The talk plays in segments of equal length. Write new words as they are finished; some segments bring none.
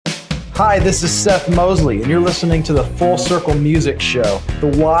Hi, this is Seth Mosley, and you're listening to the Full Circle Music Show, the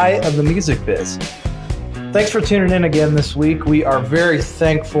why of the music biz. Thanks for tuning in again this week. We are very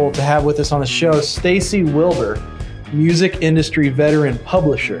thankful to have with us on the show Stacy Wilbur, music industry veteran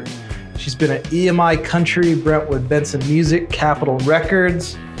publisher. She's been at EMI Country, Brentwood Benson Music, Capitol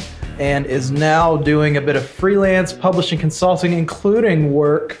Records, and is now doing a bit of freelance publishing consulting, including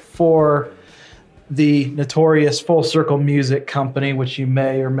work for the notorious Full Circle Music Company, which you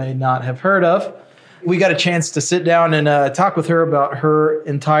may or may not have heard of. We got a chance to sit down and talk with her about her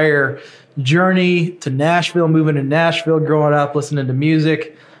entire journey to Nashville, moving to Nashville, growing up, listening to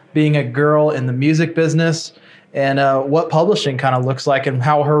music, being a girl in the music business, and what publishing kind of looks like and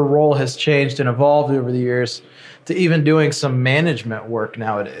how her role has changed and evolved over the years to even doing some management work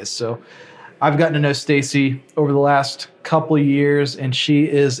nowadays. So I've gotten to know Stacy over the last couple of years, and she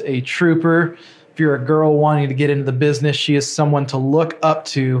is a trooper. If you're a girl wanting to get into the business, she is someone to look up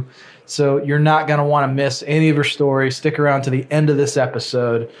to. So you're not going to want to miss any of her stories. Stick around to the end of this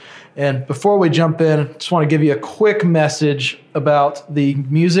episode. And before we jump in, I just want to give you a quick message about the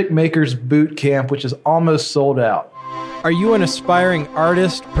Music Makers Boot Camp, which is almost sold out. Are you an aspiring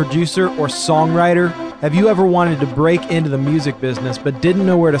artist, producer, or songwriter? Have you ever wanted to break into the music business but didn't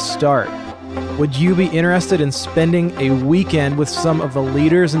know where to start? Would you be interested in spending a weekend with some of the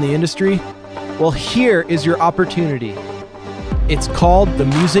leaders in the industry? Well, here is your opportunity. It's called the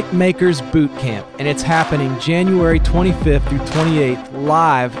Music Makers Boot Camp, and it's happening January 25th through 28th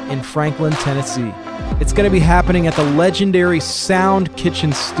live in Franklin, Tennessee. It's going to be happening at the legendary Sound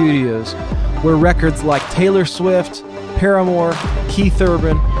Kitchen Studios, where records like Taylor Swift, Paramore, Keith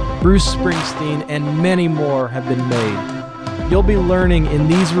Urban, Bruce Springsteen, and many more have been made. You'll be learning in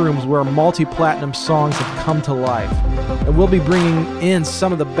these rooms where multi-platinum songs have come to life. And we'll be bringing in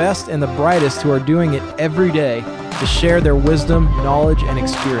some of the best and the brightest who are doing it every day to share their wisdom, knowledge, and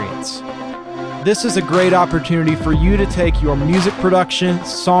experience. This is a great opportunity for you to take your music production,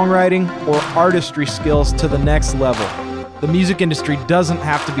 songwriting, or artistry skills to the next level. The music industry doesn't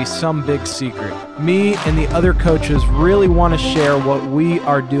have to be some big secret. Me and the other coaches really want to share what we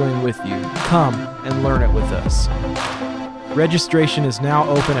are doing with you. Come and learn it with us. Registration is now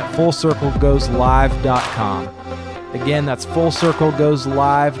open at FullCircleGoesLive.com. Again, that's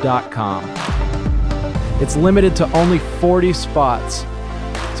FullCircleGoesLive.com. It's limited to only 40 spots,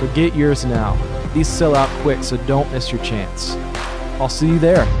 so get yours now. These sell out quick, so don't miss your chance. I'll see you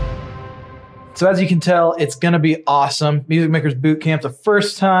there. So as you can tell, it's going to be awesome. Music Makers Boot Camp, the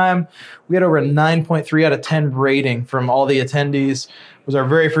first time, we had over a 9.3 out of 10 rating from all the attendees. It was our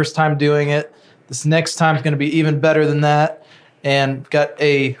very first time doing it. This next time is going to be even better than that. And got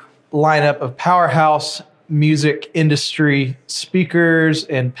a lineup of powerhouse music industry speakers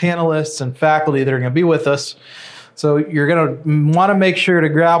and panelists and faculty that are going to be with us. So you're going to want to make sure to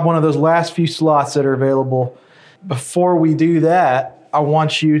grab one of those last few slots that are available. Before we do that, I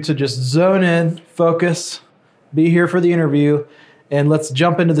want you to just zone in, focus, be here for the interview, and let's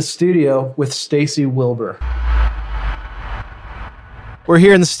jump into the studio with Stacy Wilbur. We're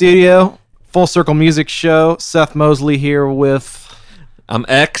here in the studio. Full Circle Music Show. Seth Mosley here with... I'm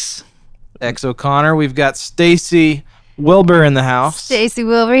X O'Connor. We've got Stacy Wilbur in the house. Stacy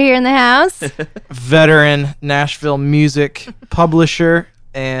Wilbur here in the house. Veteran Nashville music publisher.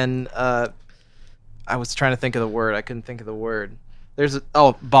 And I was trying to think of the word. I couldn't think of the word.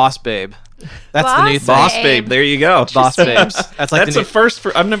 Boss Babe. That's the new thing. Boss Babe. There you go. Boss Babes. That's a first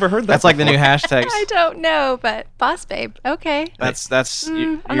for. I've never heard that. That's before. like the new hashtags. I don't know, but Boss Babe. Okay. That's.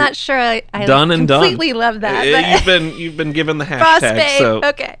 I'm not sure. I done and completely love that. You've been given the hashtag. Boss Babe. So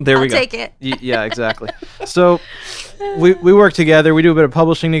okay. There we go. I'll take it. Yeah, exactly. So we work together. We do a bit of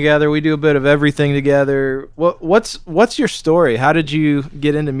publishing together. We do a bit of everything together. What's your story? How did you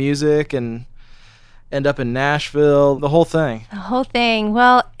get into music and end up in Nashville? The whole thing. The whole thing.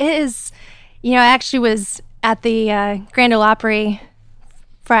 Well, it is. I actually was at the Grand Ole Opry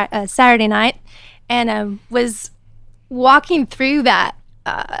Saturday night and was walking through that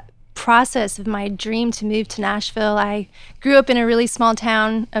process of my dream to move to Nashville. I grew up in a really small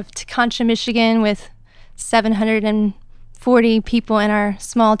town of Teconcha, Michigan with 740 people in our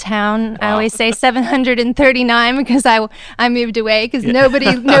small town. Wow. I always say 739 because I moved away because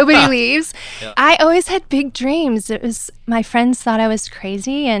nobody leaves. Yeah. I always had big dreams. My friends thought I was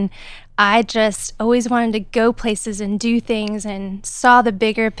crazy, and I just always wanted to go places and do things and saw the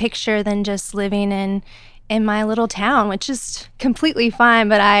bigger picture than just living in my little town, which is completely fine,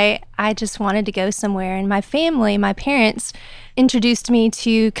 but I just wanted to go somewhere. And my family, my parents, introduced me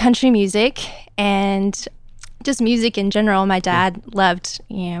to country music and just music in general. My dad loved,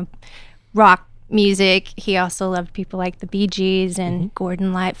 rock music. He also loved people like the Bee Gees and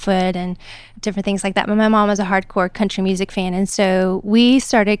Gordon Lightfoot and different things like that. But my mom was a hardcore country music fan. And so we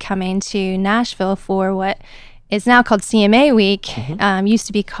started coming to Nashville for what is now called CMA Week, used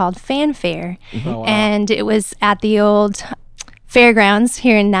to be called Fanfare. Oh, wow. And it was at the old fairgrounds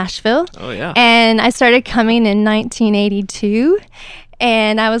here in Nashville. Oh, yeah. And I started coming in 1982.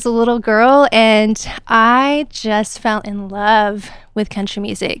 And I was a little girl, and I just fell in love with country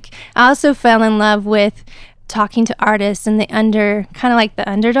music. I also fell in love with talking to artists and kind of like the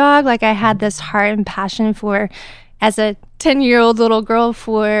underdog. Like I had this heart and passion for, as a 10-year-old little girl,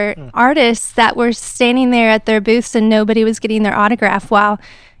 for artists that were standing there at their booths and nobody was getting their autograph, while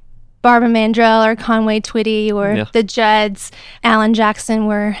Barbara Mandrell or Conway Twitty or the Judds, Alan Jackson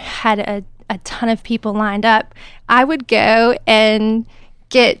had a ton of people lined up. I would go and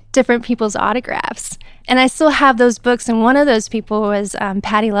get different people's autographs. And I still have those books, and one of those people was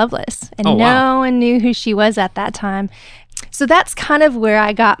Patty Loveless. And no one knew who she was at that time. So that's kind of where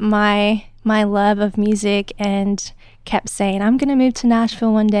I got my love of music, and kept saying, I'm going to move to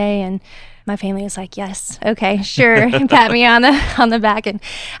Nashville one day. And my family was like, yes, okay, sure, and pat me on the back. And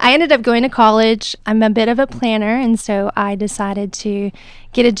I ended up going to college. I'm a bit of a planner, and so I decided to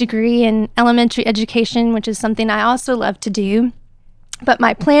get a degree in elementary education, which is something I also love to do. But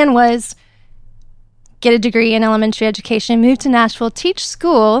my plan was get a degree in elementary education, move to Nashville, teach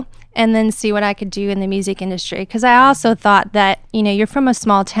school, and then see what I could do in the music industry. Because I also thought that, you're from a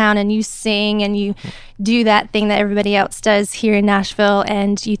small town and you sing and you do that thing that everybody else does here in Nashville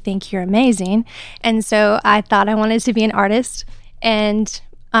and you think you're amazing. And so I thought I wanted to be an artist. And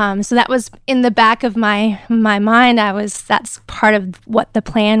so that was in the back of my mind. That's part of what the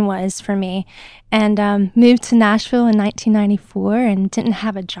plan was for me. And moved to Nashville in 1994 and didn't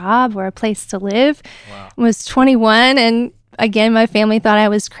have a job or a place to live. Wow. Was 21, and again, my family thought I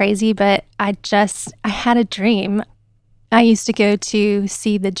was crazy, but I had a dream. I used to go to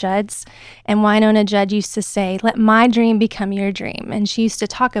see the Judds, and Wynonna Judd used to say, let my dream become your dream. And she used to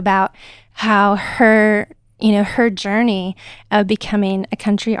talk about how her journey of becoming a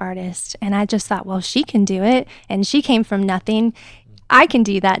country artist. And I just thought, well, she can do it. And she came from nothing. I can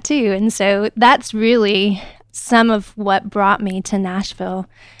do that too. And so that's really some of what brought me to Nashville.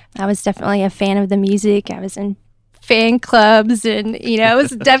 I was definitely a fan of the music. I was in fan clubs, and I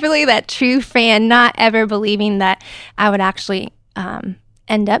was definitely that true fan, not ever believing that I would actually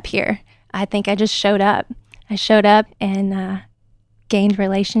end up here. I think I just showed up. I showed up and gained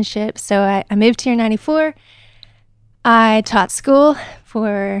relationships. So I moved here in 94. I taught school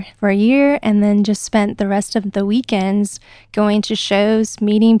for a year, and then just spent the rest of the weekends going to shows,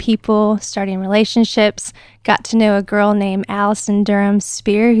 meeting people, starting relationships. Got to know a girl named Allison Durham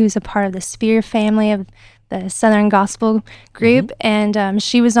Spear, who's a part of the Spear family of the Southern Gospel group. And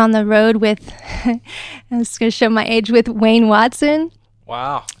she was on the road with, I was going to show my age, with Wayne Watson.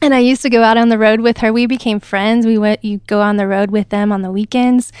 Wow. And I used to go out on the road with her. We became friends. You go on the road with them on the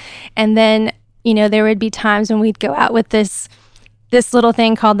weekends. And then, there would be times when we'd go out with this little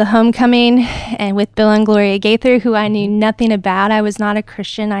thing called the Homecoming, and with Bill and Gloria Gaither, who I knew nothing about. I was not a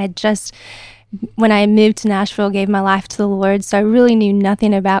Christian. I had just, when I moved to Nashville, gave my life to the Lord. So I really knew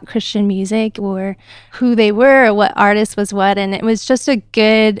nothing about Christian music or who they were or what artist was what. And it was just a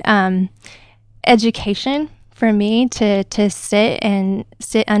good education for me to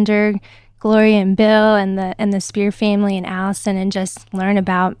sit under Gloria and Bill and the Spear family and Allison, and just learn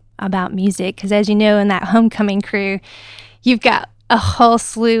about music. Because as you know, in that Homecoming crew, you've got a whole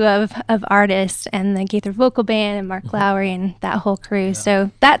slew of artists, and the Gaither Vocal Band and Mark Lowry and that whole crew. Yeah.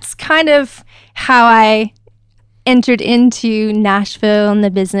 So that's kind of how I entered into Nashville and the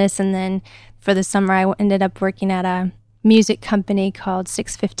business. And then for the summer, I ended up working at a music company called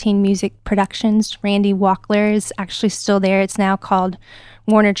 615 Music Productions. Randy Walkler is actually still there. It's now called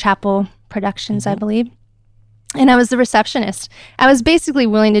Warner Chappell Productions, I believe. And I was the receptionist. I was basically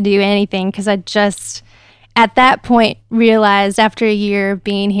willing to do anything, because I just, at that point, realized, after a year of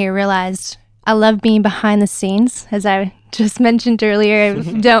being here, I love being behind the scenes. As I just mentioned earlier, I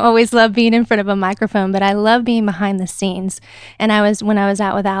don't always love being in front of a microphone, but I love being behind the scenes. And when I was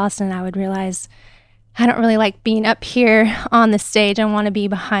out with Allison, I would realize, I don't really like being up here on the stage. I want to be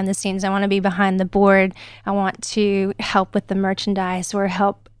behind the scenes. I want to be behind the board. I want to help with the merchandise or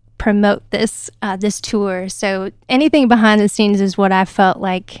help promote this tour. So anything behind the scenes is what I felt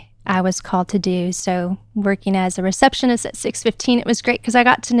like I was called to do. So working as a receptionist at 615, it was great because I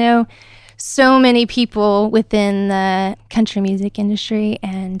got to know so many people within the country music industry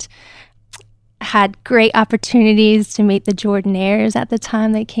and had great opportunities to meet the Jordanaires at the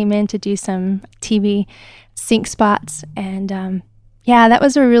time. They came in to do some TV sync spots, and yeah, that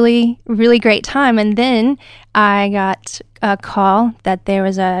was a really, really great time. And then I got a call that there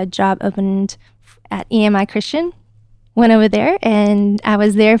was a job opened at EMI Christian. Went over there, and I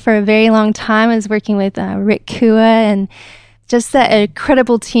was there for a very long time. I was working with Rick Kua and just that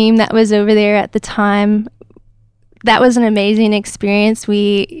incredible team that was over there at the time. That was an amazing experience.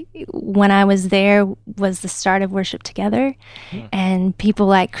 When I was there, was the start of Worship Together, and people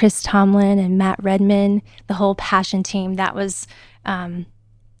like Chris Tomlin and Matt Redman, the whole Passion team. That was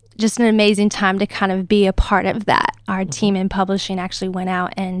just an amazing time to kind of be a part of that. Our team in publishing actually went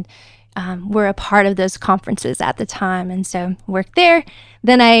out and were a part of those conferences at the time, and so worked there.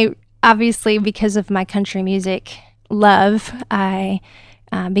 Then I, obviously, because of my country music love, I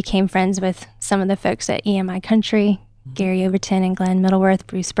became friends with some of the folks at EMI Country, Gary Overton and Glenn Middleworth,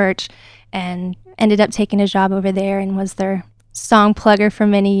 Bruce Birch, and ended up taking a job over there and was their song plugger for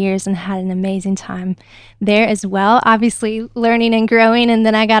many years and had an amazing time there as well, obviously learning and growing. And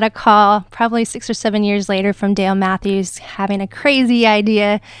then I got a call probably 6 or 7 years later from Dale Matthews having a crazy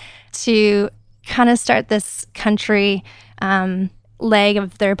idea to kind of start this country leg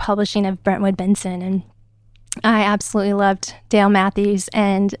of their publishing of Brentwood Benson. And I absolutely loved Dale Matthews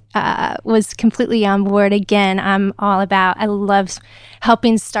and was completely on board. Again, I love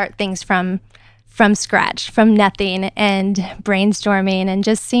helping start things from scratch, from nothing, and brainstorming and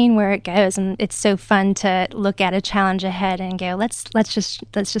just seeing where it goes. And it's so fun to look at a challenge ahead and go, let's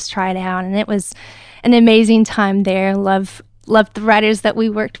just try it out. And it was an amazing time there. Loved the writers that we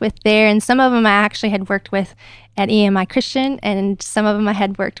worked with there, and some of them I actually had worked with at EMI Christian, and some of them I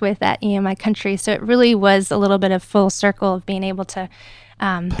had worked with at EMI Country. So it really was a little bit of full circle of being able to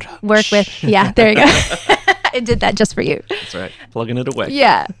work with. Yeah, there you go. I did that just for you. That's right. Plugging it away.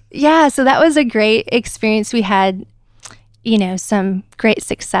 Yeah. So that was a great experience. We had, some great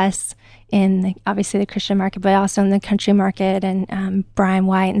success in obviously the Christian market, but also in the country market. And Brian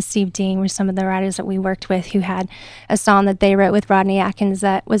White and Steve Dean were some of the writers that we worked with who had a song that they wrote with Rodney Atkins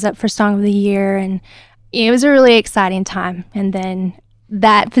that was up for Song of the Year. And it was a really exciting time. And then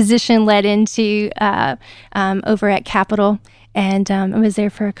that position led into over at Capitol. And I was there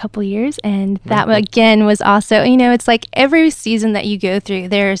for a couple years, and that again was also, it's like every season that you go through,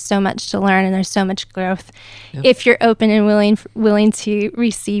 there's so much to learn and there's so much growth if you're open and willing to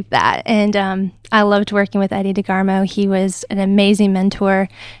receive that. And I loved working with Eddie DeGarmo. He was an amazing mentor,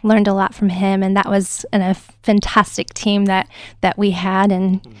 learned a lot from him, and that was a fantastic team that we had.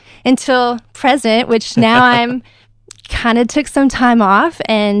 And until present, which now I'm kind of took some time off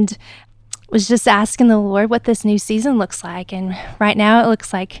and was just asking the Lord what this new season looks like. And right now it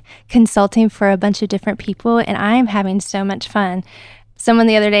looks like consulting for a bunch of different people, and I'm having so much fun. Someone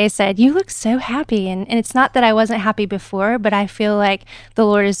the other day said, "You look so happy." And it's not that I wasn't happy before, but I feel like the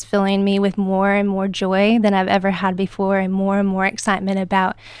Lord is filling me with more and more joy than I've ever had before, and more excitement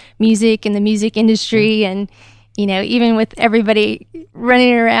about music and the music industry. And even with everybody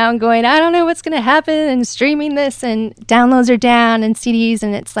running around going, I don't know what's going to happen, and streaming this, and downloads are down, and CDs,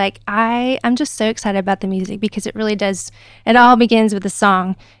 and it's like, I'm just so excited about the music, because it really does, it all begins with a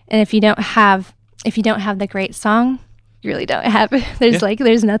song. And if you don't have the great song, you really don't have it.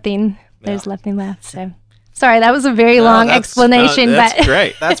 There's nothing left. So sorry, that was a very long explanation. That's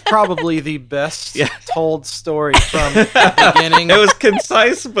great. That's probably the best told story from the beginning. It was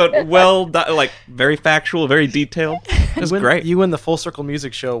concise, but well done, like very factual, very detailed. It was great. You win the Full Circle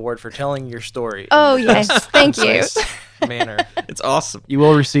Music Show Award for telling your story. Oh, yes. Thank you. Manner. It's awesome. You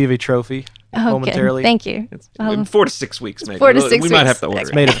will receive a trophy momentarily. Good. Thank you. In 4 to 6 weeks, maybe. 4 to 6 weeks. We might have to order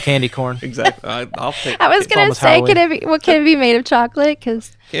It's made of candy corn. Exactly. I'll take it. I was going to say, can it be made of chocolate?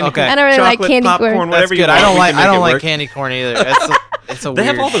 Because I don't really like candy corn. Whatever That's good. I don't like candy corn either. It's a They weird.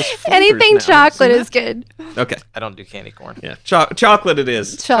 have all those Anything now. chocolate is good. Okay. I don't do candy corn. Yeah. Chocolate it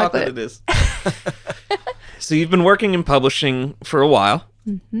is. Chocolate it is. So you've been working in publishing for a while.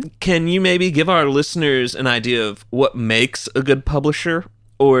 Mm-hmm. Can you maybe give our listeners an idea of what makes a good publisher,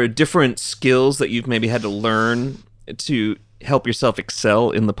 or different skills that you've maybe had to learn to help yourself excel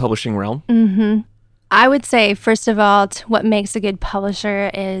in the publishing realm? Mm-hmm. I would say, first of all, what makes a good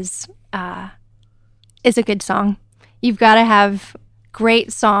publisher is a good song. You've got to have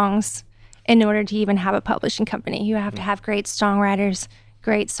great songs in order to even have a publishing company. You have to have great songwriters,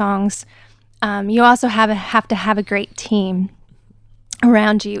 great songs. You also have to have a great team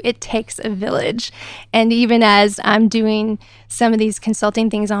around you. It takes a village. And even as I'm doing some of these consulting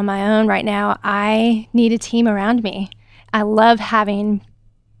things on my own right now, I need a team around me. I love having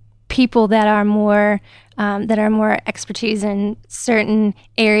people that are more expertise in certain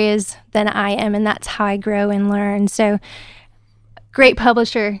areas than I am, and that's how I grow and learn. So great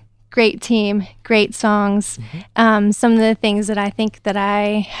publisher, great team, great songs. Some of the things that I think that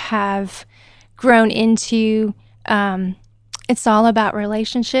I have grown into, it's all about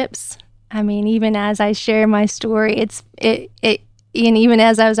relationships. I mean, even as I share my story, and even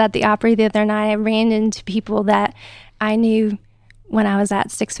as I was at the Opry the other night, I ran into people that I knew when I was at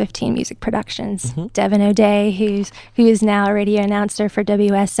 615 Music Productions. Devin O'Day, who is now a radio announcer for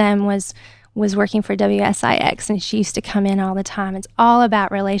WSM, was working for WSIX, and she used to come in all the time. It's all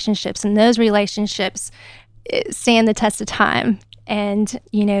about relationships, and those relationships stand the test of time. And,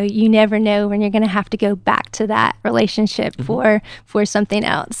 you never know when you're going to have to go back to that relationship for something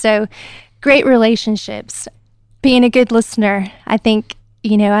else. So great relationships. Being a good listener, I think,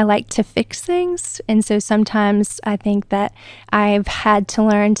 I like to fix things. And so sometimes I think that I've had to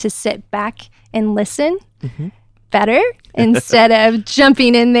learn to sit back and listen better instead of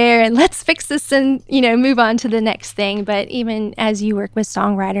jumping in there and let's fix this and, move on to the next thing. But even as you work with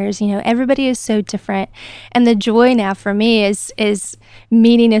songwriters, everybody is so different. And the joy now for me is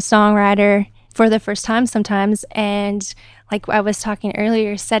meeting a songwriter for the first time sometimes. And like I was talking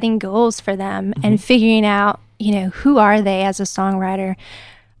earlier, setting goals for them and figuring out, who are they as a songwriter?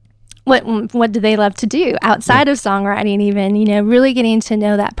 What do they love to do outside of songwriting even, really getting to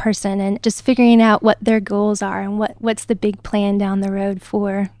know that person and just figuring out what their goals are and what's the big plan down the road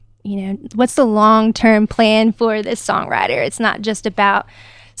for, what's the long-term plan for this songwriter. It's not just about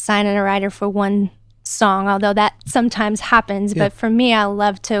signing a writer for one song, although that sometimes happens. But for me, I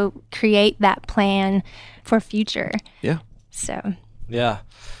love to create that plan for future. Yeah. So. Yeah.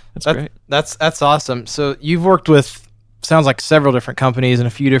 That's great. That's awesome. So you've worked with, sounds like several different companies and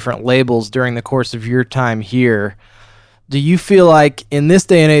a few different labels during the course of your time here. Do you feel like in this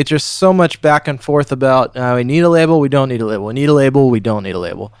day and age, there's so much back and forth about we need a label, we don't need a label, we need a label, we don't need a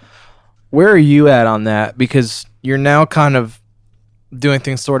label. Where are you at on that? Because you're now kind of doing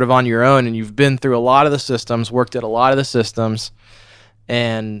things sort of on your own, and you've been through a lot of the systems, worked at a lot of the systems,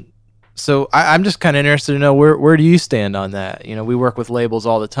 and so I'm just kind of interested to know where do you stand on that? We work with labels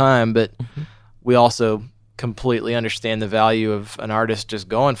all the time, but we also completely understand the value of an artist just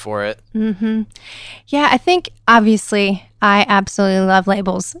going for it. Yeah, I think obviously I absolutely love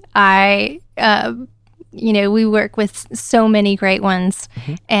labels. We work with so many great ones,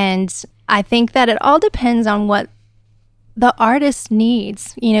 and I think that it all depends on what the artist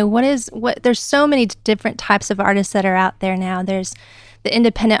needs. There's so many different types of artists that are out there now. There's the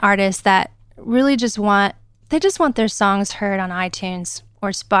independent artists that really just want their songs heard on iTunes or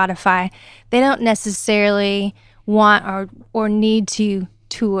Spotify. They don't necessarily want or need to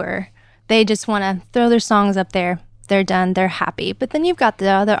tour. They just want to throw their songs up there. They're done. They're happy. But then you've got the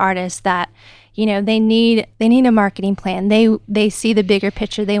other artists that, they need a marketing plan. They see the bigger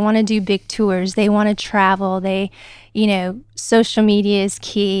picture. They want to do big tours. They want to travel. Social media is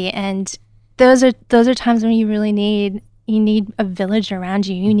key. And those are times when you really need a village around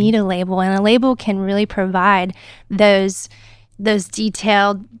you. You need a label, and a label can really provide those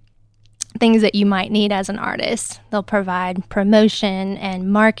detailed things that you might need as an artist. They'll provide promotion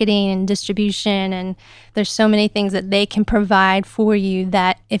and marketing and distribution, and there's so many things that they can provide for you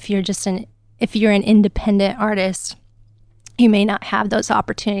that if you're an independent artist, you may not have those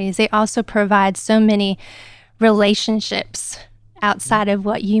opportunities. They also provide so many relationships outside of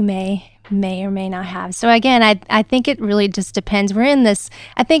what you may or may not have. So again, I think it really just depends. We're in this,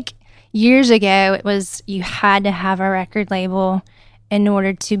 I think years ago, it was you had to have a record label in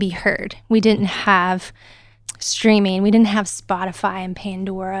order to be heard. We didn't have streaming. We didn't have Spotify and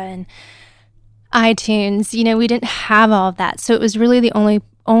Pandora and iTunes. We didn't have all of that. So it was really the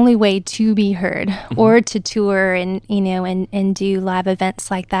only way to be heard or to tour and and do live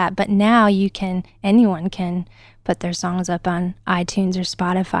events like that. But now anyone can put their songs up on iTunes or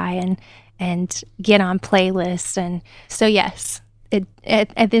Spotify and get on playlists. And so yes,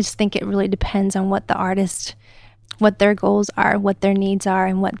 I just think it really depends on what the artist, what their goals are, what their needs are,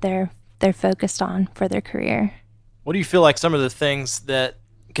 and what they're focused on for their career. What do you feel like some of the things that,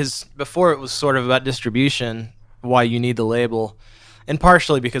 because before it was sort of about distribution, why you need the label, and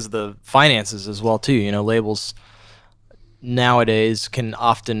partially because of the finances as well too. Labels nowadays can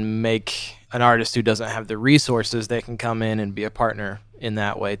often make an artist who doesn't have the resources, they can come in and be a partner in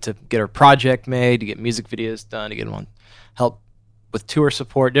that way to get a project made, to get music videos done, to get them on help with tour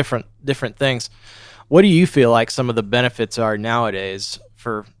support, different things. What do you feel like some of the benefits are nowadays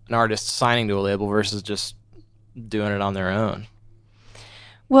for an artist signing to a label versus just doing it on their own?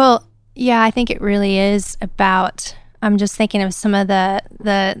 Well, yeah, I think it really is about, I'm just thinking of some of the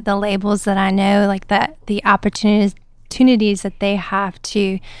labels that I know, like the opportunities that they have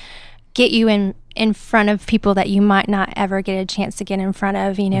to get you in front of people that you might not ever get a chance to get in front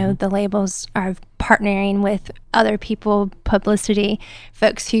of. You know, the labels are partnering with other people, publicity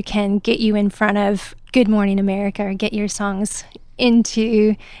folks who can get you in front of Good Morning America or get your songs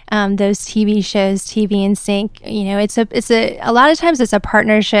into those TV shows, TV NSYNC. You know, it's a lot of times it's a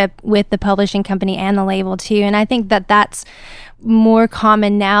partnership with the publishing company and the label too. And I think that that's more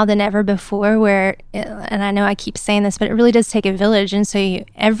common now than ever before, where, and I know I keep saying this, but it really does take a village. And so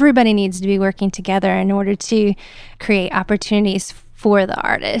everybody needs to be working together in order to create opportunities for the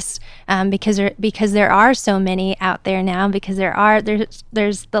artists, because there are so many out there now, because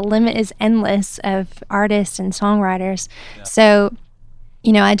there's the limit is endless of artists and songwriters. Yeah. So,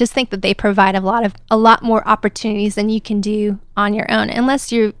 you know, I just think that they provide a lot more opportunities than you can do on your own,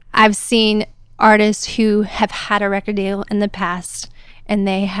 I've seen artists who have had a record deal in the past and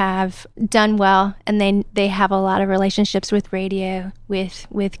they have done well, and they have a lot of relationships with radio,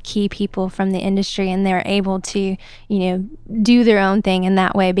 with key people from the industry, and they're able to, you know, do their own thing in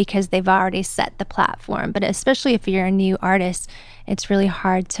that way because they've already set the platform. But especially if you're a new artist, it's really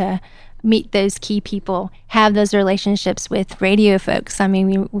hard to meet those key people, have those relationships with radio folks. I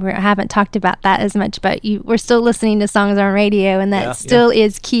mean, we haven't talked about that as much, but we're still listening to songs on radio, and that still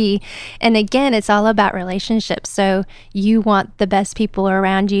is key. And again, it's all about relationships. So you want the best people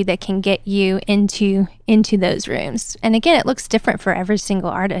around you that can get you into those rooms. And again, it looks different for every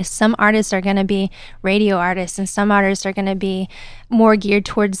single artist. Some artists are going to be radio artists, and some artists are going to be more geared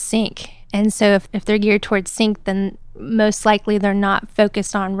towards sync. And so if they're geared towards sync, then most likely they're not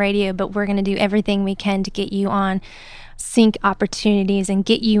focused on radio, but we're going to do everything we can to get you on sync opportunities and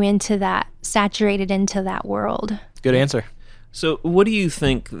get you into that, saturated into that world. Good answer. So what do you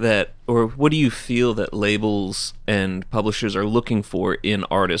think that, or what do you feel that labels and publishers are looking for in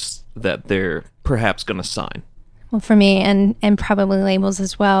artists that they're perhaps going to sign? Well, for me, and probably labels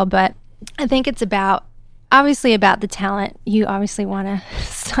as well, but I think it's obviously about the talent. You obviously want to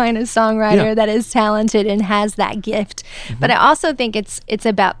sign a songwriter that is talented and has that gift. But I also think it's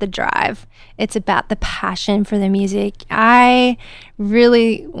about the drive. It's about the passion for the music. I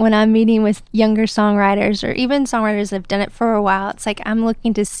really, when I'm meeting with younger songwriters or even songwriters that have done it for a while, it's like I'm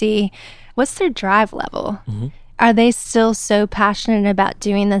looking to see what's their drive level. Are they still so passionate about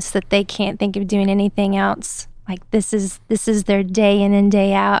doing this that they can't think of doing anything else? Like this is their day in and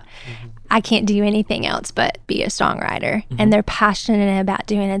day out. I can't do anything else but be a songwriter. And they're passionate about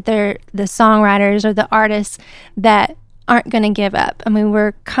doing it. They're the songwriters or the artists that aren't going to give up. I mean,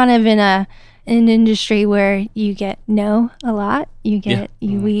 we're kind of in an industry where you get no a lot. You get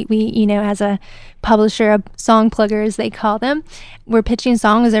we you know, as a publisher, a song plugger as they call them, we're pitching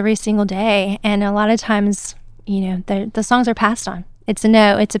songs every single day, and a lot of times, you know, the songs are passed on. It's a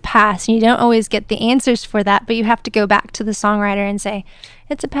no, it's a pass. And you don't always get the answers for that, but you have to go back to the songwriter and say,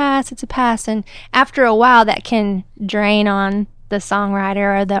 it's a pass, it's a pass. And after a while, that can drain on the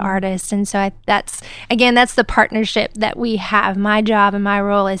songwriter or the artist. And so that's the partnership that we have. My job and my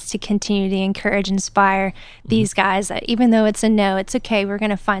role is to continue to encourage, inspire these guys that even though it's a no, it's okay, we're going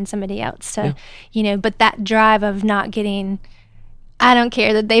to find somebody else to, you know, but that drive of not getting, I don't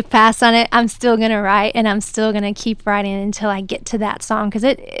care that they pass on it. I'm still going to write, and I'm still going to keep writing until I get to that song.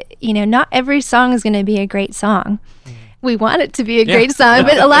 Because you know, not every song is going to be a great song. We want it to be a great song,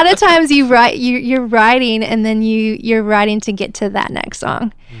 but a lot of times you're writing, and then you're writing to get to that next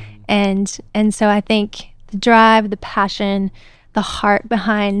song. And so I think the drive, the passion, the heart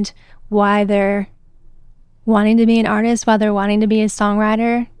behind why they're wanting to be an artist, why they're wanting to be a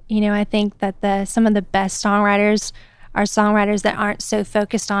songwriter. You know, I think that some of the best songwriters are songwriters that aren't so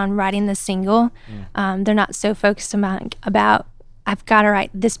focused on writing the single. They're not so focused about I've got to write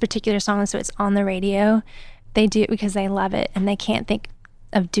this particular song so it's on the radio. They do it because they love it and they can't think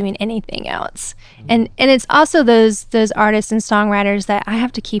of doing anything else. And it's also those artists and songwriters that I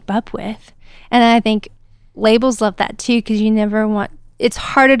have to keep up with. And I think labels love that too, because you never want, it's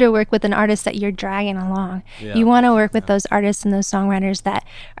harder to work with an artist that you're dragging along. You want to work with those artists and those songwriters that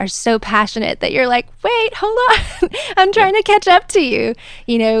are so passionate that you're like, wait, hold on, I'm trying to catch up to you.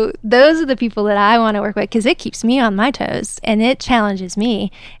 You know, those are the people that I want to work with, because it keeps me on my toes and it challenges me.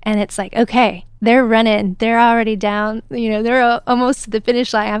 And it's like, okay, they're running, they're already down, you know, they're almost to the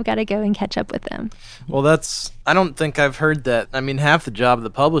finish line. I've got to go and catch up with them. Well, I don't think I've heard that. I mean, half the job of the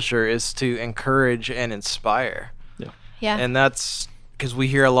publisher is to encourage and inspire. Yeah. And that's because we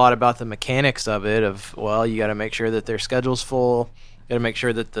hear a lot about the mechanics of it, of, well, you got to make sure that their schedule's full, you got to make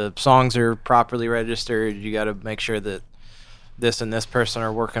sure that the songs are properly registered, you got to make sure that this and this person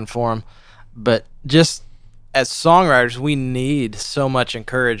are working for them. But just as songwriters, we need so much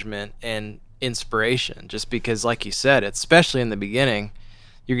encouragement and inspiration, just because, like you said, especially in the beginning,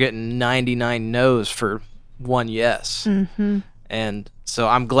 you're getting 99 no's for one yes. Mm-hmm. And so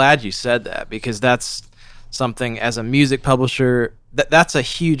I'm glad you said that, because that's something as a music publisher, that's a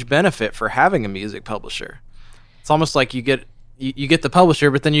huge benefit for having a music publisher. It's almost like you get the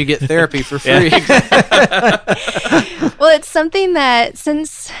publisher, but then you get therapy for free. Well, it's something that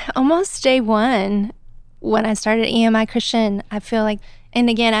since almost day one, when I started EMI Christian, I feel like, and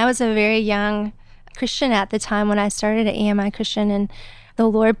again, I was a very young Christian at the time when I started at EMI Christian, and the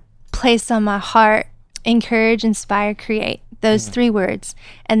Lord placed on my heart, encourage, inspire, create, those three words.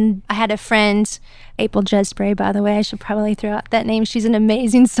 And I had a friend, April Jesbury, by the way, I should probably throw out that name. She's an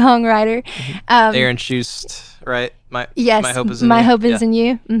amazing songwriter. Aaron Schust, right? Yes, My Hope is in My You. Hope is Yeah. in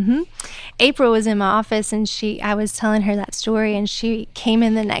You. Mm-hmm. April was in my office, and I was telling her that story, and she came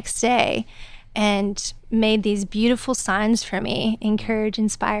in the next day and made these beautiful signs for me: encourage,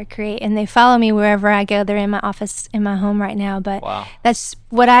 inspire, create. And they follow me wherever I go. They're in my office, in my home right now. But Wow. that's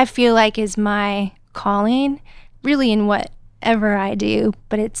what I feel like is my calling, really, in whatever I do.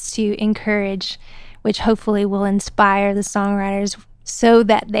 But it's to encourage, which hopefully will inspire the songwriters so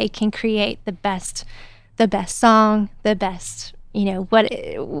that they can create the best song, the best,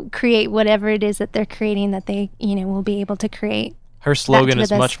 create whatever it is that they're creating, that they, will be able to create. Her slogan the is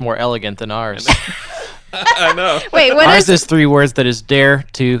best. much more elegant than ours. I know. Wait, what Ours is is 3 words that is dare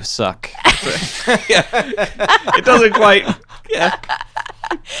to suck. It doesn't quite. Yeah.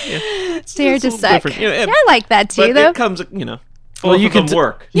 Dare It's to a little suck? different. Yeah, I like that too, But though. it comes, both you of can them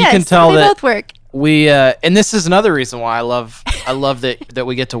work. You Yes, can tell they that both work. we and this is another reason why I love that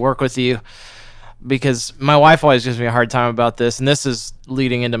we get to work with you, because my wife always gives me a hard time about this, and this is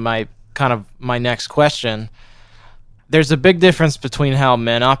leading into my next question. There's a big difference between how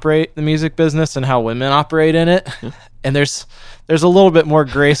men operate the music business and how women operate in it, and there's a little bit more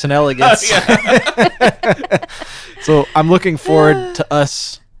grace and elegance. So I'm looking forward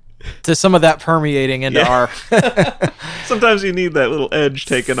to some of that permeating into our. Sometimes you need that little edge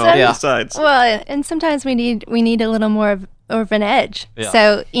taken off Yeah. the sides. Well, and sometimes we need a little more of an edge. Yeah.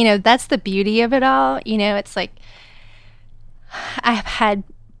 So, that's the beauty of it all. It's like, I've had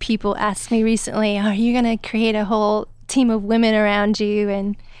people ask me recently, are you going to create a whole team of women around you?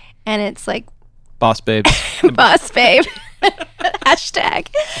 And it's like, Boss babes. boss babe, hashtag.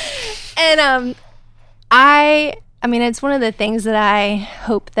 And I mean, it's one of the things that I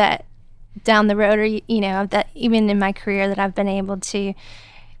hope that down the road, or that even in my career, that I've been able to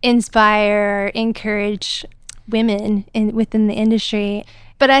inspire or encourage women within the industry.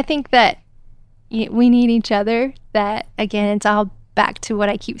 But I think that we need each other. That, again, it's all back to what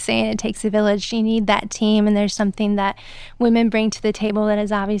I keep saying, it takes a village. You need that team, and there's something that women bring to the table that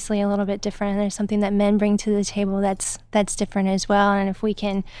is obviously a little bit different, and there's something that men bring to the table that's different as well. And if we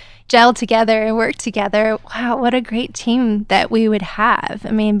can gel together and work together, wow, what a great team that we would have.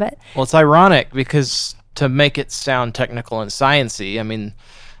 I mean, but Well, it's ironic because, to make it sound technical and sciencey, I mean,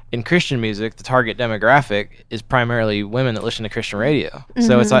 in Christian music, the target demographic is primarily women that listen to Christian radio.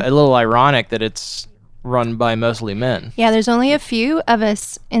 So it's a little ironic that it's run by mostly men. yeah, there's only a few of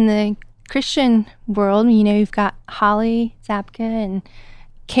us in the Christian world. You've got Holly Zapka and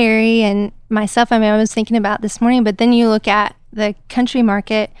Carrie and myself. I mean, I was thinking about this morning, but then you look at the country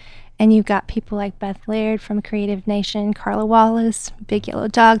market, and you've got people like Beth Laird from Creative Nation, Carla Wallace, Big Yellow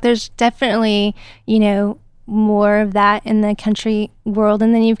Dog. There's definitely, more of that in the country world.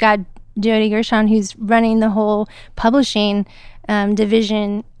 And then you've got Jody Gershon, who's running the whole publishing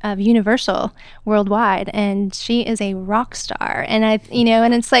division of Universal worldwide, and she is a rock star. And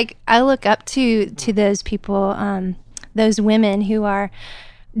and it's like, I look up to those people, those women who are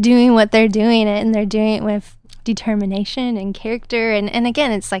doing what they're doing, and they're doing it with determination and character. And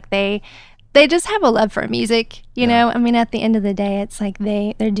again, it's like they just have a love for music. I mean, at the end of the day, it's like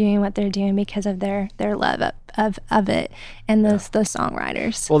they're doing what they're doing because of their love of it, and those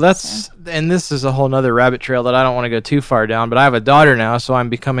songwriters. Well, and this is a whole nother rabbit trail that I don't want to go too far down, but I have a daughter now, so I'm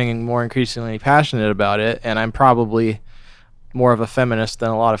becoming more increasingly passionate about it, and I'm probably more of a feminist than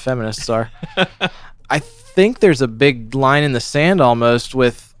a lot of feminists are. I think there's a big line in the sand almost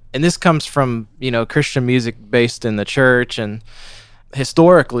with, and this comes from, Christian music based in the church, and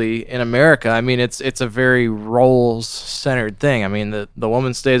historically in America, I mean, it's a very roles-centered thing. I mean, the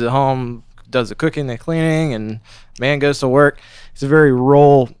woman stays at home, does the cooking, the cleaning, and man goes to work. It's a very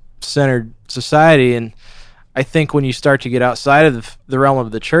role-centered society, and I think when you start to get outside of the realm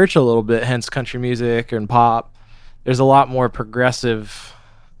of the church a little bit, hence country music and pop, there's a lot more progressive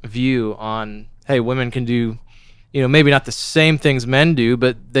view on, hey, women can do, maybe not the same things men do,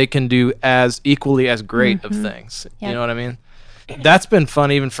 but they can do as equally as great of things. Yeah. You know what I mean? That's been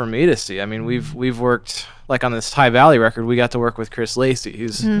fun even for me to see. I mean, we've worked, like on this High Valley record, we got to work with Chris Lacey,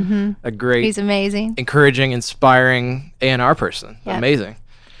 who's a great, He's amazing, encouraging, inspiring A&R person. Yep. Amazing.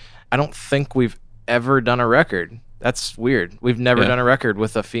 I don't think we've ever done a record. That's weird. We've never done a record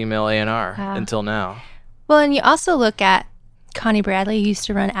with a female A&R until now. Well, and you also look at Connie Bradley, who used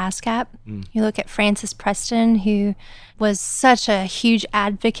to run ASCAP. You look at Frances Preston, who was such a huge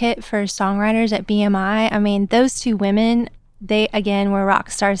advocate for songwriters at BMI. I mean, those two women, they, again, were rock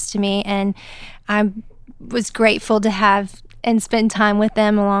stars to me. And I was grateful to have and spend time with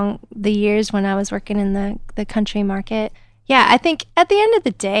them along the years when I was working in the country market. Yeah, I think at the end of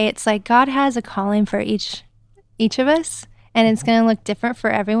the day, it's like God has a calling for each of us, and it's going to look different for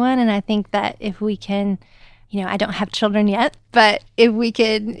everyone. And I think that if we can, I don't have children yet, but if we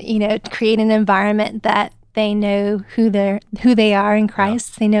could, create an environment that they know who they are in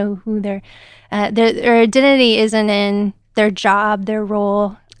Christ, they know who their identity isn't in their job, their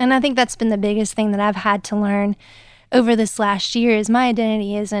role. And I think that's been the biggest thing that I've had to learn over this last year is my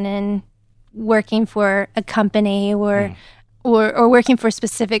identity isn't in working for a company or working for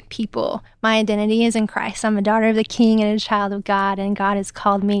specific people. My identity is in Christ. I'm a daughter of the King and a child of God, and God has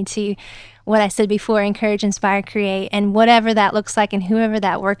called me to what I said before, encourage, inspire, create, and whatever that looks like and whoever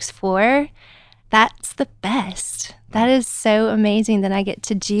that works for, that's the best. That is so amazing that I get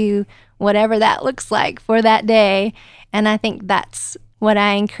to do whatever that looks like for that day, and I think that's what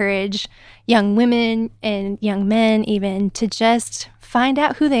I encourage young women and young men even to just find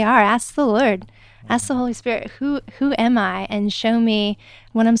out who they are. Ask the Lord. Ask the Holy Spirit, who am I? And show me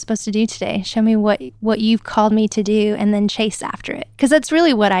what I'm supposed to do today. Show me what you've called me to do, and then chase after it. Because that's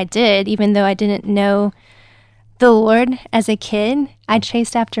really what I did, even though I didn't know the Lord as a kid. I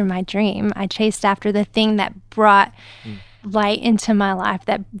chased after my dream. I chased after the thing that brought light into my life.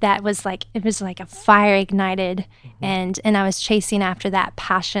 That was like, it was like a fire ignited, and I was chasing after that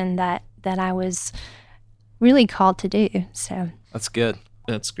passion that I was really called to do. So that's good.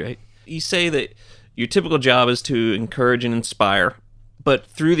 That's great. You say that your typical job is to encourage and inspire, but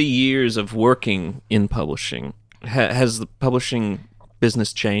through the years of working in publishing, has the publishing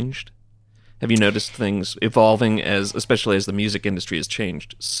business changed? Have you noticed things evolving especially as the music industry has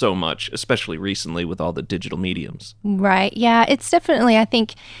changed so much, especially recently with all the digital mediums? Right. Yeah, it's definitely, I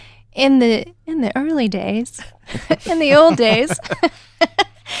think, in the early days, in the old days,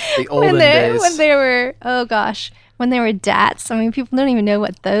 the olden days, when they were, when they were DATs. I mean, people don't even know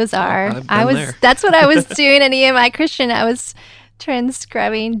what those are. That's what I was doing at EMI Christian. I was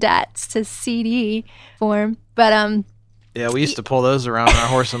transcribing DATs to CD form. But yeah, we used to pull those around on our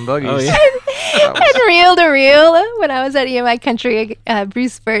horse and buggies. Oh, yeah. And reel to reel. When I was at EMI Country,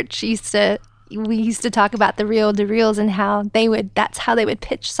 Bruce Birch we used to talk about the reel to reels and that's how they would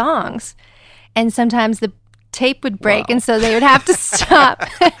pitch songs. And sometimes the tape would break, and so they would have to stop.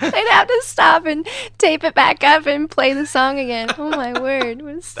 They'd have to stop and tape it back up and play the song again. Oh my word. It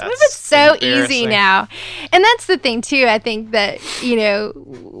was so easy now. And that's the thing too. I think that,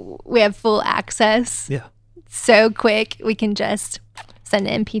 we have full access. Yeah. So quick. We can just send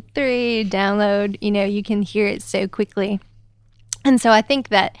an MP3, download, you can hear it so quickly. And so I think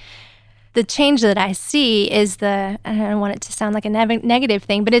that the change that I see is I don't want it to sound like a negative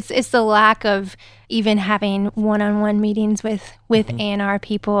thing, but it's the lack of even having one-on-one meetings with A&R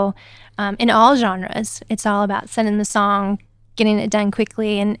people in all genres. It's all about sending the song, getting it done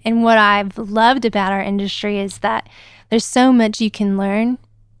quickly. And what I've loved about our industry is that there's so much you can learn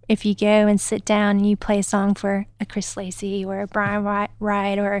if you go and sit down and you play a song for a Chris Lacey or a Brian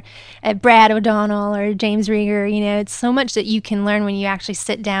Wright or a Brad O'Donnell or James Rieger. It's so much that you can learn when you actually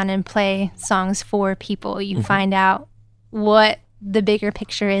sit down and play songs for people. You find out what the bigger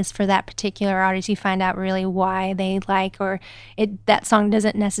picture is for that particular artist. You find out really why they like that song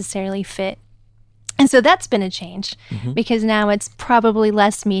doesn't necessarily fit. And so that's been a change because now it's probably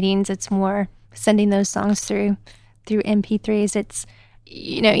less meetings. It's more sending those songs through MP3s. It's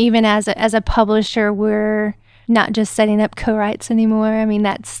even as a publisher, we're not just setting up co-writes anymore. I mean,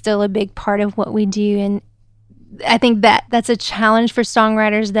 that's still a big part of what we do. And I think that's a challenge for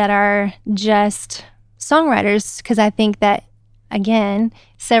songwriters that are just songwriters, because I think that, again,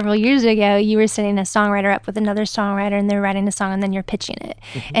 several years ago, you were setting a songwriter up with another songwriter and they're writing a song and then you're pitching it.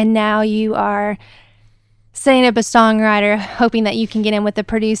 And now you are setting up a songwriter, hoping that you can get in with a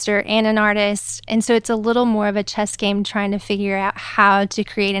producer and an artist. And so it's a little more of a chess game trying to figure out how to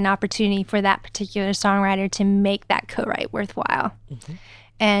create an opportunity for that particular songwriter to make that co-write worthwhile.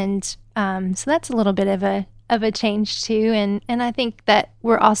 And so that's a little bit of a change too. And I think that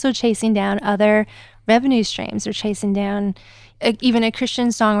we're also chasing down other revenue streams. We're chasing down even a Christian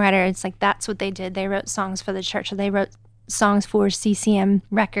songwriter. It's like that's what they did. They wrote songs for the church, or they wrote songs for CCM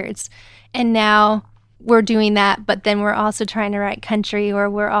Records. And now we're doing that, but then we're also trying to write country, or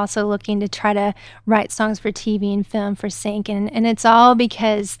we're also looking to try to write songs for TV and film for sync. And it's all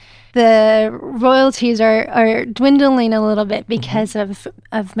because the royalties are dwindling a little bit because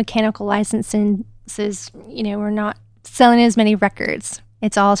of mechanical licenses. We're not selling as many records.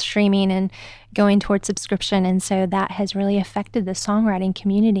 It's all streaming and going towards subscription. And so that has really affected the songwriting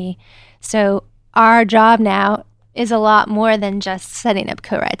community. So our job now is a lot more than just setting up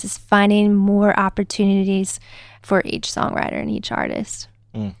co-writes. It's finding more opportunities for each songwriter and each artist.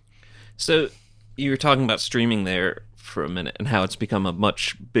 So you were talking about streaming there for a minute and how it's become a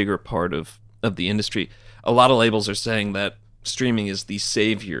much bigger part of the industry. A lot of labels are saying that streaming is the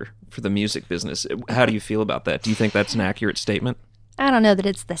savior for the music business. How do you feel about that? Do you think that's an accurate statement? I don't know that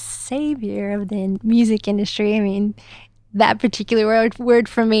it's the savior of the music industry. I mean, that particular word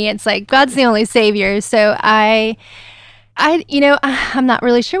for me, it's like God's the only savior. So I'm not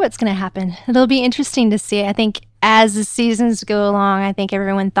really sure what's going to happen. It'll be interesting to see. I think as the seasons go along, I think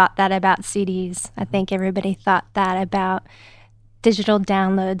everyone thought that about CDs. I think everybody thought that about digital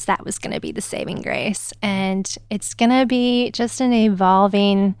downloads. That was going to be the saving grace. And it's going to be just an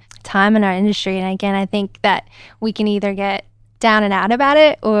evolving time in our industry. And again, I think that we can either get down and out about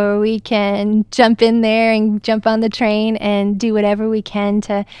it, or we can jump in there and jump on the train and do whatever we can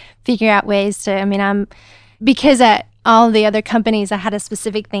to figure out ways to, because at all the other companies, I had a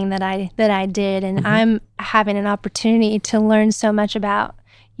specific thing that I did, and I'm having an opportunity to learn so much about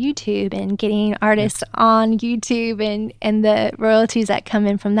YouTube and getting artists on YouTube and the royalties that come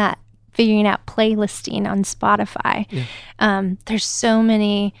in from that, figuring out playlisting on Spotify. There's so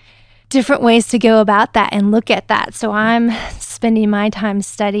many different ways to go about that and look at that. So I'm spending my time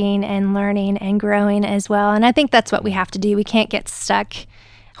studying and learning and growing as well. And I think that's what we have to do. We can't get stuck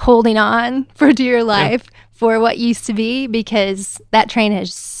holding on for dear life for what used to be, because that train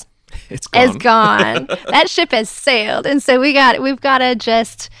has gone. That ship has sailed. And so we've got to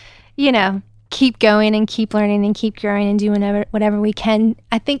just, keep going and keep learning and keep growing and do whatever we can.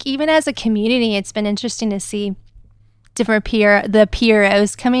 I think even as a community, it's been interesting to see different the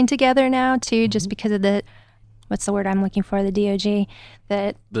PROs coming together now too, just because of what's the word I'm looking for? The DOG,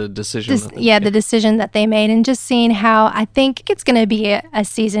 the decision. The decision that they made, and just seeing how I think it's going to be a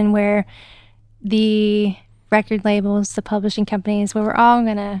season where the record labels, the publishing companies, where we're all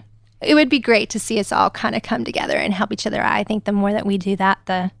it would be great to see us all kind of come together and help each other. I think the more that we do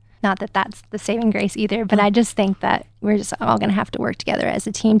that, not that that's the saving grace either, but I just think that we're just all going to have to work together as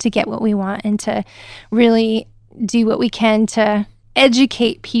a team to get what we want and to really do what we can to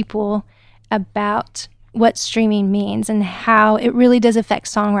educate people about what streaming means and how it really does affect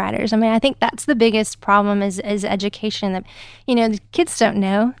songwriters. I think that's the biggest problem is education. That the kids don't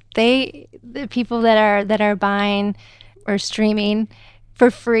know. The people that are buying or streaming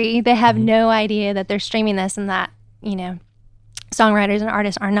for free, they have no idea that they're streaming this, and that songwriters and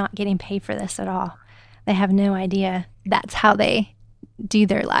artists are not getting paid for this at all. They have no idea that's how they do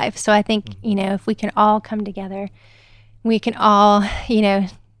their life. So I think, if we can all come together, we can all,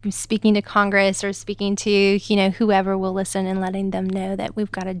 speaking to Congress or speaking to, whoever will listen and letting them know that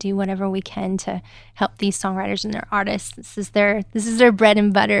we've got to do whatever we can to help these songwriters and their artists. This is their bread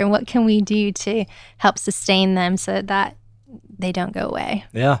and butter. And what can we do to help sustain them so that they don't go away?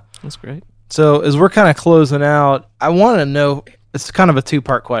 Yeah. That's great. So as we're kind of closing out, I want to know, it's kind of a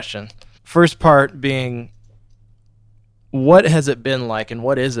two-part question. First part being, what has it been like, and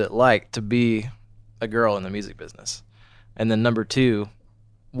what is it like to be a girl in the music business? And then number two,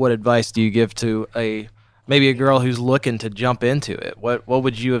 what advice do you give to maybe a girl who's looking to jump into it? What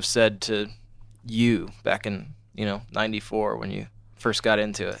would you have said to you back in 94 when you first got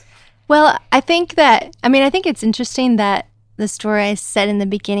into it? Well, I think it's interesting that the story I said in the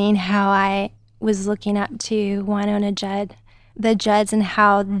beginning, how I was looking up to Wynonna Judd, the Judds, and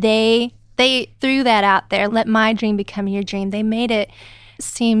how they threw that out there, let my dream become your dream. They made it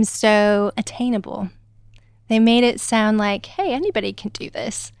seem so attainable. They made it sound like, hey, anybody can do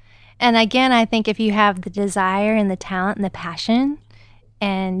this. And again, I think if you have the desire and the talent and the passion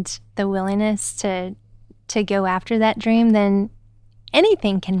and the willingness to go after that dream, then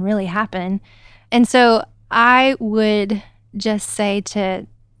anything can really happen. And so I would just say to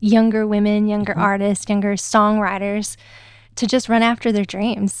younger women, younger artists, younger songwriters, to just run after their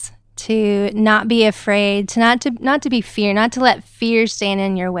dreams, to not be afraid, to not to be fear, not to let fear stand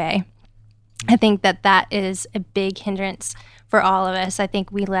in your way. I think that is a big hindrance for all of us. I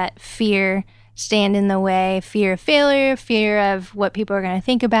think we let fear stand in the way, fear of failure, fear of what people are going to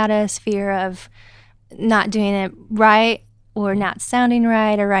think about us, fear of not doing it right. or not sounding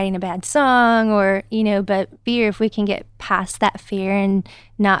right or writing a bad song or, but fear, if we can get past that fear and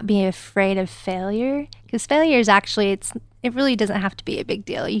not be afraid of failure, because failure is actually, it really doesn't have to be a big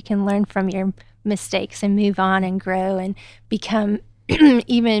deal. You can learn from your mistakes and move on and grow and become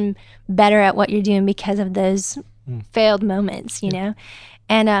even better at what you're doing because of those failed moments, know?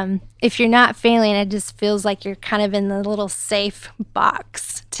 And if you're not failing, it just feels like you're kind of in the little safe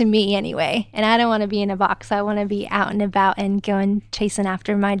box, to me anyway. And I don't want to be in a box. I want to be out and about and going chasing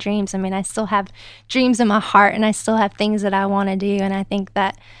after my dreams. I mean, I still have dreams in my heart, and I still have things that I want to do. And I think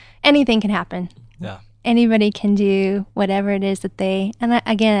that anything can happen. Yeah. Anybody can do whatever it is that I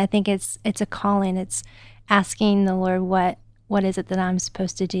think it's a calling. It's asking the Lord, what is it that I'm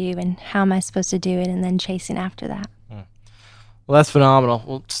supposed to do, and how am I supposed to do it, and then chasing after that. Well, that's phenomenal.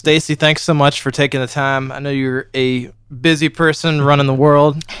 Well, Stacy, thanks so much for taking the time. I know you're a busy person running the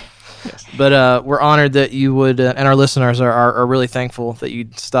world, yes. But we're honored that you would, and our listeners are really thankful that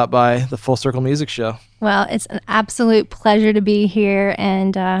you'd stop by the Full Circle Music Show. Well, it's an absolute pleasure to be here,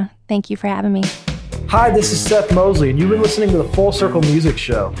 and thank you for having me. Hi, this is Seth Mosley, and you've been listening to the Full Circle Music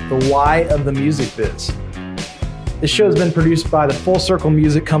Show, the why of the music biz. This show has been produced by the Full Circle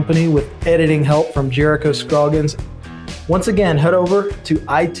Music Company with editing help from Jericho Scroggins. Once again, head over to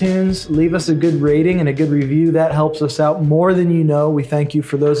iTunes, leave us a good rating and a good review. That helps us out more than you know. We thank you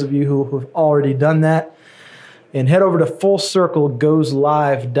for those of you who have already done that. And head over to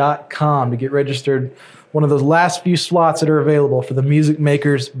FullCircleGoesLive.com to get registered. One of those last few slots that are available for the Music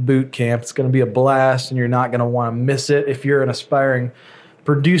Makers Boot Camp. It's going to be a blast, and you're not going to want to miss it if you're an aspiring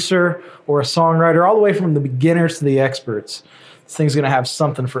producer or a songwriter, all the way from the beginners to the experts. This thing's going to have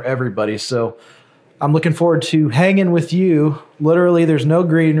something for everybody. So I'm looking forward to hanging with you. Literally, there's no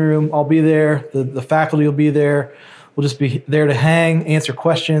green room. I'll be there. The faculty will be there. We'll just be there to hang, answer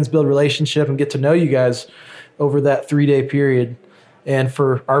questions, build relationship, and get to know you guys over that 3-day period. And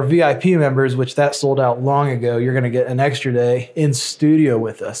for our VIP members, which that sold out long ago, you're going to get an extra day in studio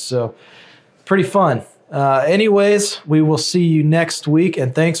with us. So pretty fun. Anyways, we will see you next week.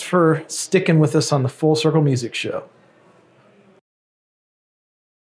 And thanks for sticking with us on the Full Circle Music Show.